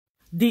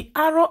The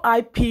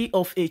RIP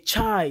of a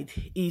child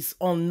is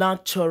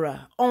unnatural,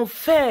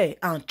 unfair,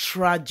 and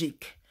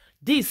tragic.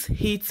 This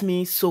hits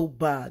me so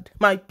bad.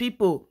 My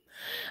people,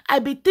 I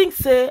be think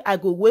say I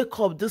go wake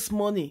up this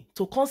morning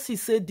to come see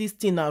say this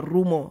thing na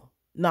rumor,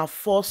 na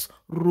false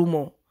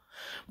rumor.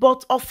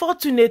 But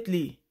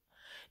unfortunately,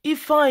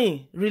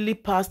 Ifeanyi really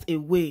passed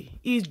away.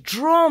 He's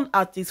drowned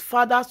at his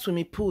father's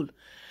swimming pool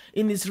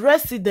in his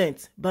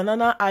residence,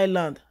 Banana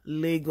Island,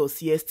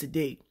 Lagos,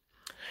 yesterday.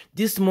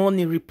 This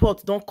morning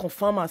report don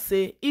confirm am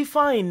say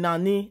Ifeanyi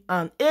Nanny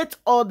and 8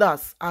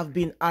 others have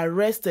been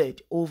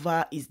arrested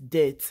over his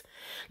death.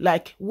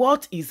 Like,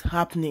 what is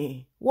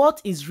happening?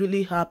 What is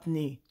really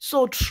happening?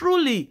 So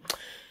truly,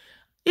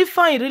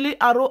 Ifeanyi really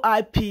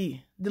RIP.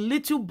 The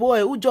little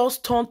boy who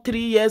just turned 3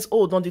 years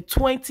old on the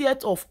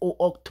 20th of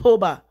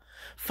October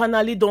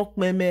finally don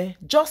kpeme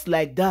just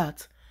like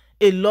that.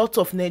 A lot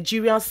of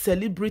Nigerian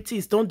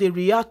celebrities don dey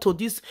react to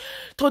this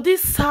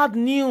sad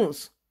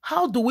news.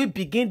 How do we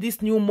begin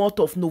this new month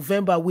of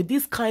November with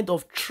this kind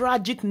of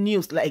tragic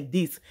news like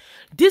this?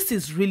 This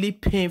is really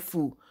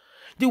painful.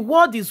 The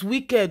world is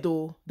wicked,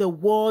 oh. The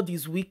world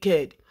is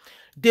wicked.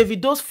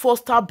 Davido's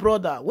foster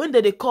brother, when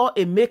they call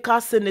a maker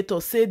senator,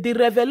 say the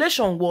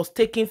revelation was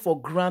taken for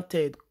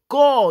granted.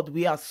 God,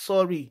 we are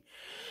sorry.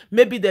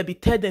 Maybe they be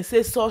tell them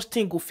say such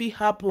thing go fit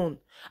happen.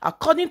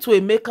 According to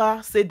a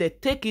maker, say they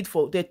took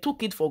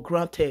it for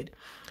granted.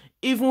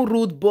 Even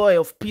rude boy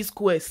of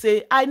P-Square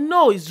say, I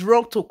know it's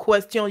wrong to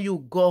question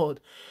you, God,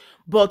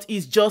 but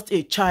it's just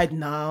a child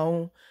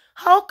now.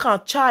 How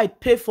can child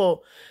pay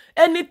for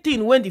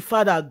anything when the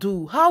father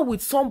do? How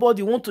would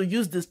somebody want to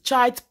use this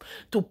child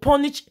to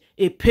punish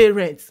a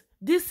parent?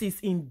 This is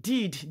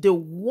indeed the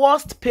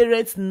worst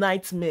parent's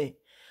nightmare.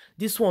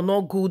 This one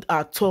not good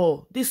at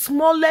all. The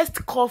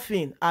smallest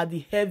coffin are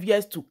the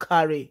heaviest to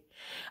carry.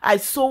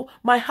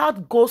 My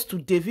heart goes to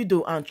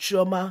Davido and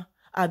Chioma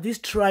at this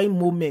trying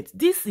moment.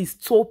 This is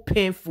so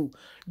painful.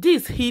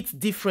 This hits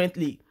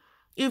differently.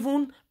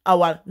 Even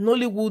our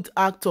Nollywood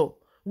actor,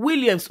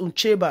 Williams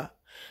Uncheba,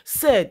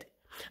 said,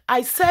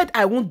 I said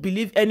I won't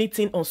believe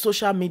anything on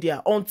social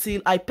media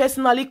until I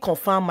personally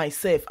confirm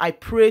myself. I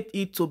prayed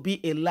it to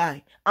be a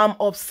lie. I'm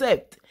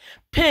upset,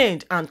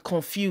 pained, and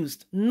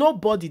confused.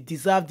 Nobody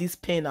deserves this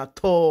pain at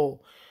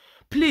all.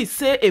 Please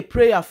say a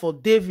prayer for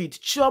David,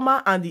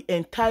 Chioma, and the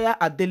entire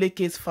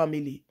Adeleke's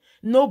family.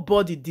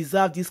 Nobody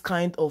deserves this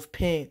kind of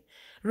pain.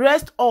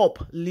 Rest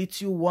up,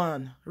 little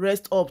one.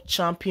 Rest up,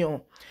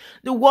 champion.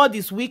 The world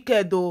is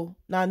wicked, though.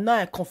 Now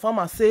I confirm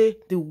and say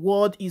the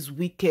world is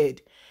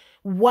wicked.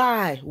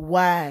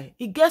 Why?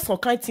 It gets some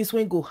kind of things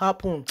when go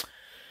happen.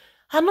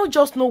 I don't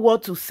just know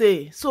what to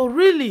say. So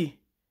really,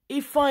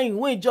 Ifeanyi,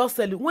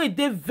 when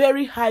they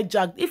very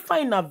hijacked,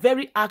 Ifeanyi a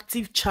very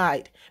active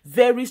child,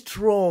 very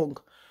strong.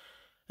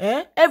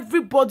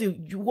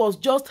 Everybody was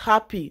just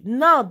happy.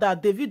 Now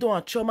that Davido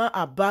and Chioma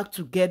are back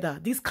together,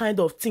 this kind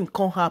of thing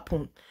can't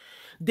happen.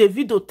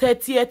 Davido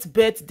 30th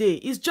birthday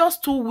is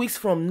just 2 weeks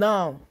from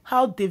now.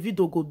 How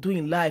Davido go do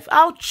in life?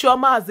 How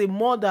Chioma as a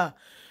mother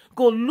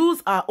go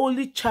lose her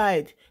only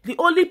child? The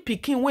only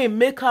pikin wey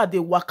make her dey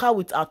waka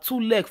with her 2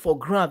 legs for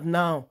ground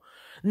now.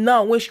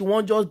 Now when she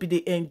won't just be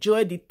dey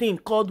enjoy the thing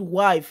called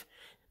wife.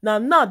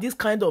 Now this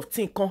kind of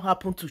thing can't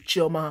happen to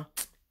Chioma.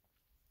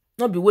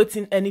 Not be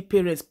waiting any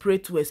parents pray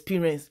to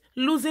experience.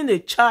 Losing a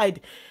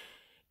child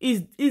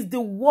is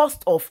the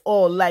worst of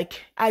all.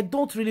 Like, I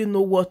don't really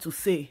know what to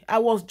say. I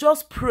was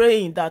just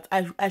praying that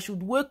I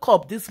should wake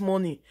up this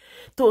morning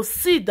to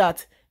see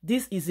that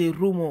this is a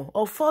rumor.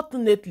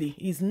 Unfortunately,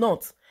 it's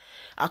not.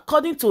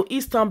 According to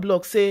Eastern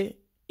Bloc, say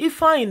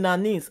Ifeanyi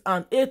Nannies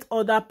and 8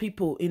 other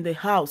people in the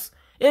house,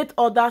 8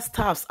 other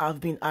staffs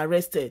have been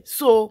arrested.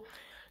 So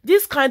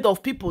this kind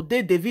of people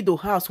dey Davido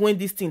house when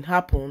this thing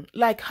happen.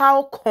 Like,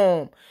 how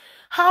come?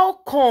 How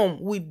come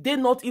would they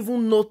not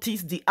even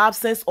notice the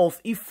absence of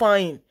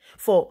Ifeanyi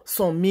for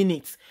some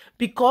minutes?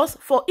 Because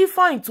for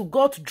Ifeanyi to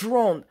got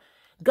drowned,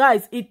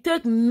 guys, it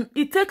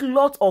take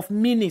lots of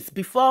minutes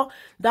before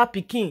that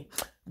pikin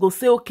go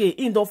say, okay,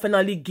 he don't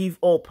finally give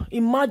up.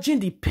 Imagine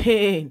the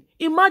pain.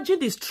 Imagine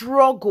the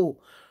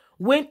struggle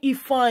when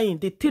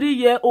Ifeanyi, the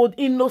 3-year-old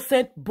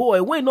innocent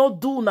boy, when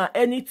not do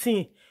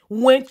anything,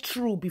 went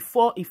through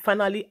before he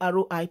finally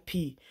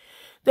RIP.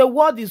 The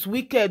world is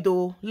wicked,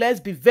 though. Let's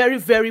be very,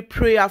 very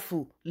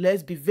prayerful.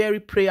 Let's be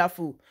very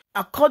prayerful.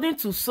 According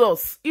to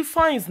source,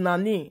 Ifeanyi's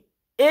nanny,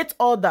 8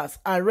 others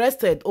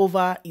arrested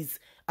over his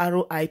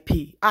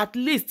RIP. At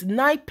least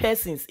 9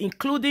 persons,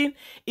 including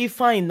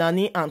Ifeanyi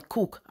Nanny and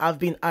cook, have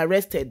been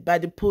arrested by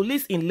the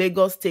police in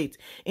Lagos State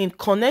in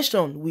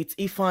connection with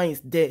Ifeanyi's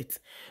death.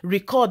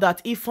 Recall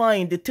that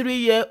Ifeanyi, the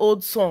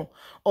 3-year-old son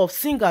of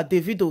singer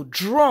Davido,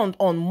 drowned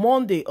on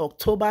Monday,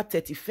 October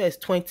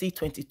 31st,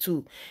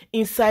 2022,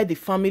 inside the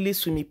family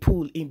swimming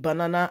pool in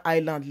Banana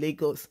Island,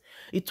 Lagos.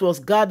 It was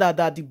gathered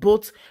that the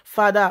both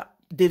father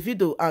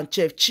Davido and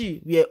Chef Chi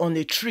were on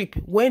a trip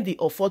when the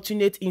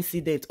unfortunate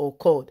incident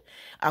occurred.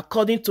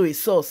 According to a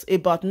source,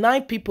 about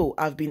 9 people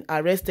have been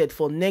arrested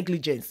for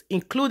negligence,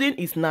 including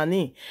his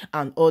nanny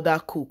and other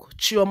cook.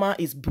 Chioma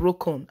is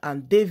broken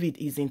and David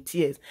is in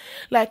tears.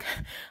 Like,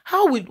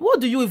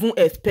 what do you even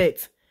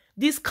expect?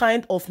 This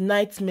kind of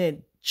nightmare,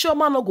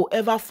 Chioma no go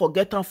ever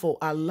forget am for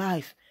her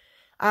life.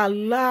 Her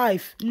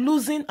life,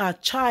 losing her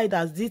child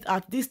at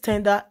this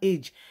tender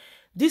age.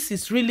 This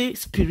is really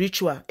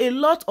spiritual. A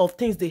lot of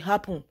things they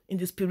happen in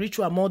the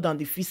spiritual more than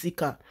the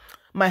physical.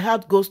 My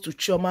heart goes to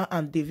Chioma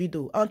and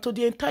Davido and to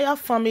the entire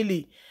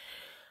family.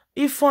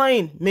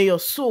 Ifeanyi, may your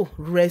soul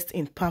rest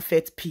in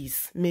perfect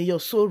peace. May your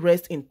soul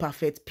rest in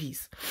perfect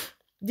peace.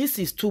 This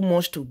is too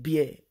much to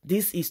bear.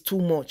 This is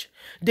too much.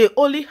 They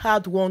only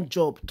had one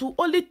job, to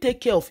only take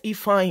care of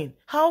Ifeanyi.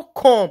 How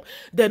come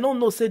they don't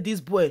know say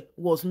this boy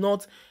was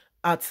not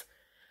at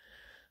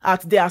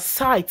their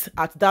sight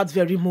at that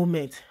very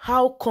moment?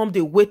 How come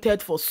they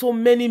waited for so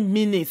many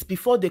minutes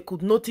before they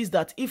could notice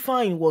that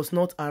Ifeanyi was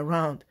not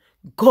around?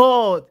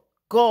 God,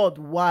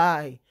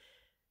 why?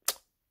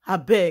 I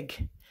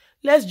beg,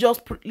 let's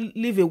just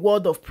leave a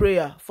word of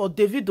prayer for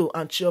Davido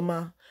and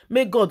Chioma.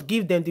 May God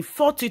give them the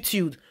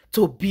fortitude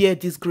to bear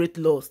this great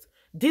loss.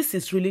 This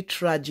is really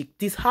tragic,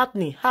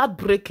 disheartening,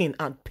 heartbreaking,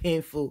 and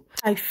painful.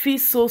 I feel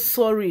so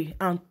sorry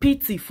and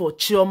pity for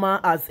Chioma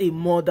as a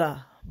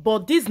mother.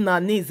 But these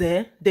nannies,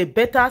 they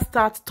better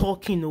start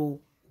talking,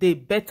 oh. They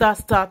better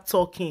start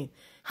talking.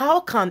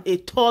 How can a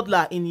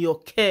toddler in your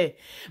care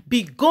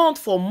be gone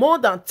for more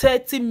than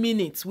 30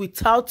 minutes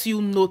without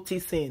you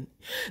noticing?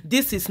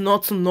 This is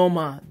not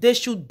normal. They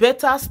should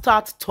better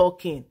start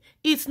talking.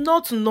 It's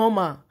not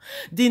normal.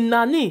 The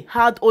nanny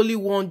had only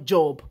one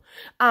job,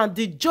 and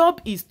the job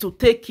is to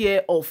take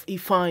care of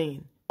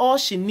Ifeanyi. All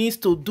she needs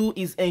to do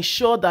is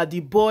ensure that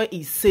the boy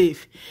is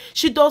safe.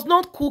 She does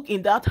not cook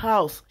in that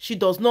house. She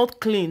does not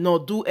clean nor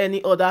do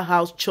any other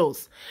house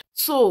chores.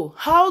 So,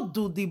 how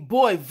do the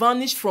boy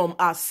vanish from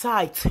her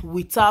sight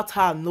without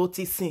her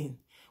noticing?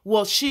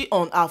 Was she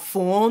on her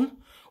phone?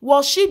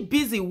 Was she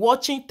busy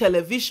watching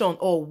television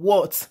or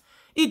what?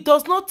 It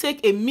does not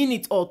take a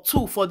minute or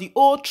two for the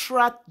whole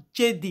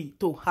tragedy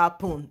to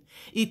happen.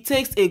 It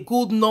takes a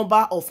good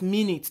number of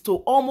minutes to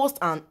almost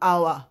an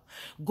hour.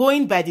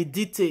 Going by the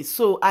details,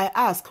 so I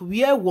ask,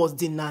 where was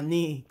the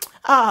nanny?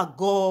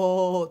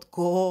 God.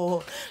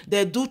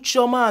 They do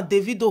Chioma and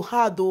Davido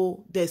hard,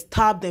 oh. They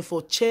stab them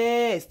for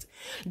chest.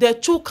 They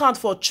chook out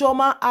for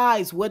Chioma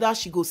eyes, whether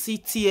she go see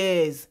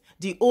tears.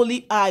 The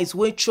only eyes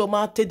when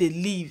Chioma take dey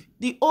leave.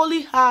 The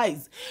only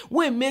eyes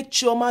when make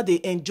Chioma dey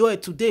enjoy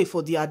today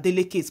for the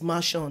Adeleke's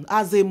mansion.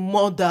 As a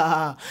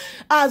mother,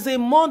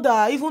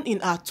 even in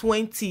her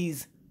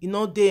 20s,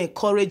 they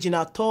encouraging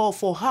at all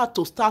for her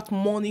to start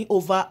mourning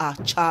over her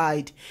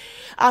child.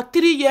 Her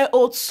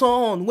 3-year-old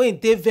son,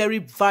 when they very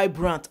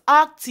vibrant,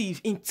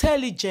 active,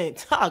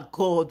 intelligent.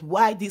 God,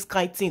 why this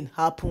kind thing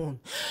happen?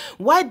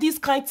 Why this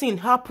kind thing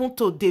happen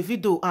to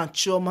Davido and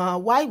Chioma?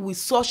 Why with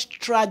such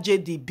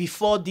tragedy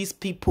before these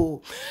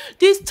people?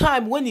 This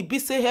time when it be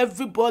say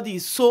everybody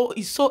is so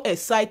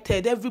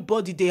excited,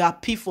 everybody they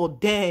happy for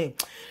them.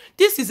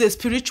 This is a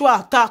spiritual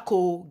attack,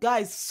 oh.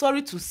 Guys,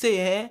 sorry to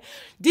say,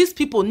 these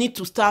people need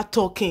to start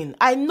talking.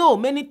 I know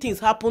many things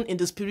happen in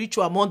the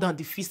spiritual more than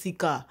the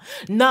physical.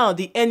 Now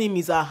the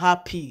enemies are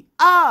happy.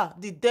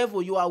 The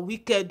devil, you are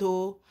wicked,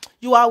 oh.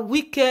 You are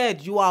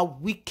wicked.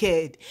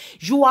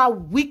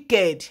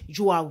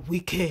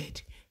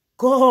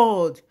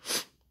 God.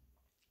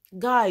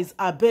 Guys,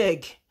 I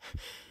beg,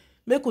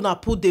 make una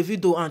put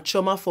Davido and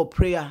Chioma for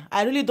prayer.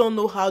 I really don't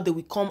know how they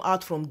will come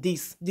out from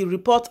this. The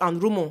report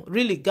and rumor,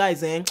 really,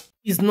 guys,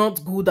 is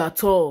not good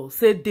at all.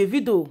 Say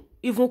Davido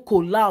even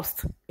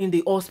collapsed in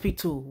the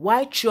hospital,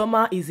 while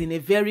Chioma is in a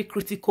very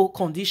critical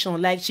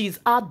condition, like she's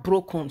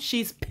heartbroken,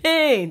 she's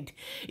pained.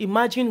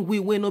 Imagine we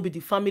will not be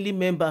the family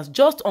members,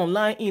 just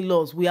online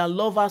in-laws. We are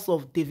lovers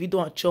of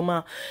Davido and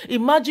Chioma.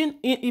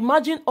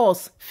 Imagine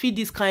us feel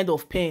this kind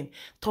of pain.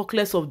 Talk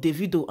less of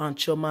Davido and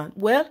Chioma.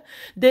 Well,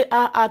 they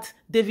are at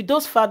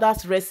Davido's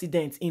father's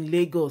residence in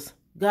Lagos.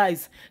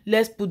 Guys,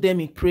 let's put them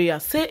in prayer.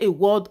 Say a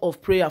word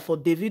of prayer for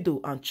Davido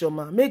and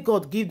Chioma. May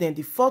God give them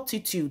the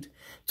fortitude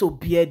to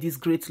bear this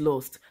great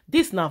loss.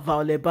 This na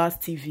Davido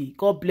TV.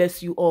 God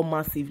bless you all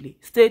massively.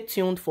 Stay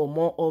tuned for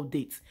more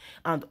updates.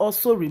 And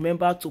also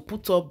remember to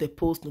put up the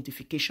post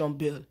notification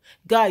bell.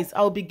 Guys,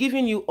 I'll be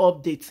giving you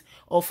updates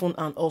often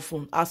and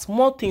often. As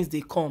more things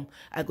they come,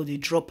 I go to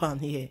drop on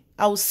here.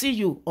 I will see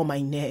you on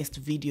my next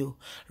video.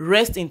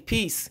 Rest in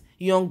peace,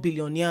 young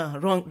billionaire.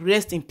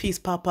 Rest in peace,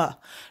 Papa.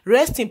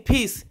 Rest in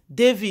peace,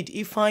 David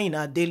Ifeanyi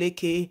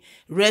Adeleke.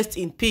 Rest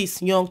in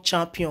peace, young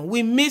champion.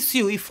 We miss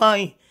you,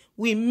 Ifeanyi.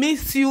 We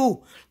miss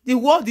you. The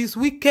world is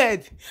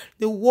wicked.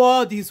 The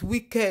world is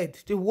wicked.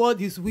 The world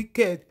is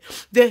wicked.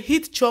 They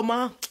hit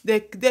Chioma.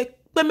 They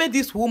made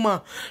this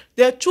woman.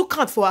 They took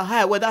out for her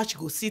eye whether she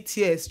go see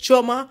tears.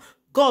 Chioma,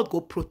 God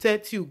go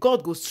protect you.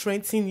 God go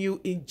strengthen you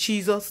in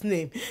Jesus'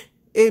 name.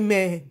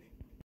 Amen.